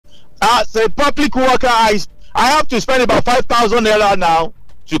As a public worker, I have to spend about 5,000 naira now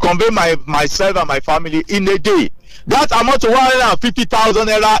to convey myself and my family in a day. That amount to 150,000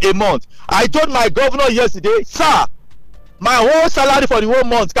 naira a month. I told my governor yesterday, sir, my whole salary for the whole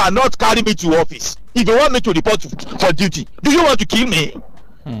month cannot carry me to office. If you want me to report for duty, do you want to kill me?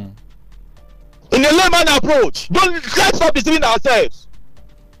 In a layman approach, let's stop deceiving ourselves.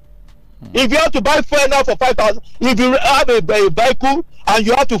 If you have to buy fuel now for 5,000, if you have a vehicle and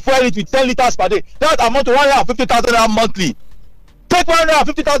you have to fuel it with 10 liters per day, that amount to 150,000 monthly. Take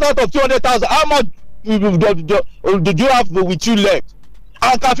 150,000 out of 200,000. How much did you have with you left?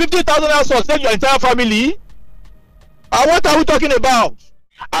 And can 50,000 sustain your entire family? And what are we talking about?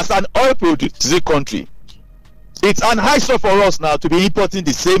 As an oil producing country, it's an eyesore for us now to be importing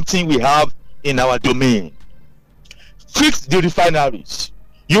the same thing we have in our domain. Fix the refineries.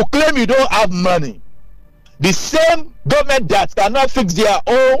 You claim you don't have money. The same government that cannot fix their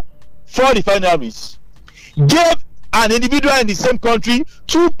own 4 refineries gave an individual in the same country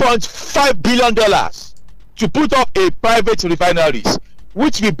 $2.5 billion to put up a private refineries,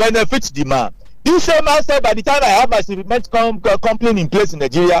 which will benefit the man. This same man said, by the time I have my cement company in place in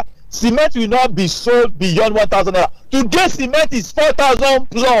Nigeria, cement will not be sold beyond 1,000 naira. Today, cement is 4,000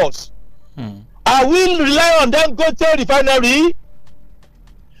 plus. I will rely on them go to refinery,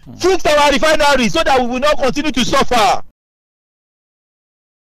 fix our refinery so that we will not continue to suffer.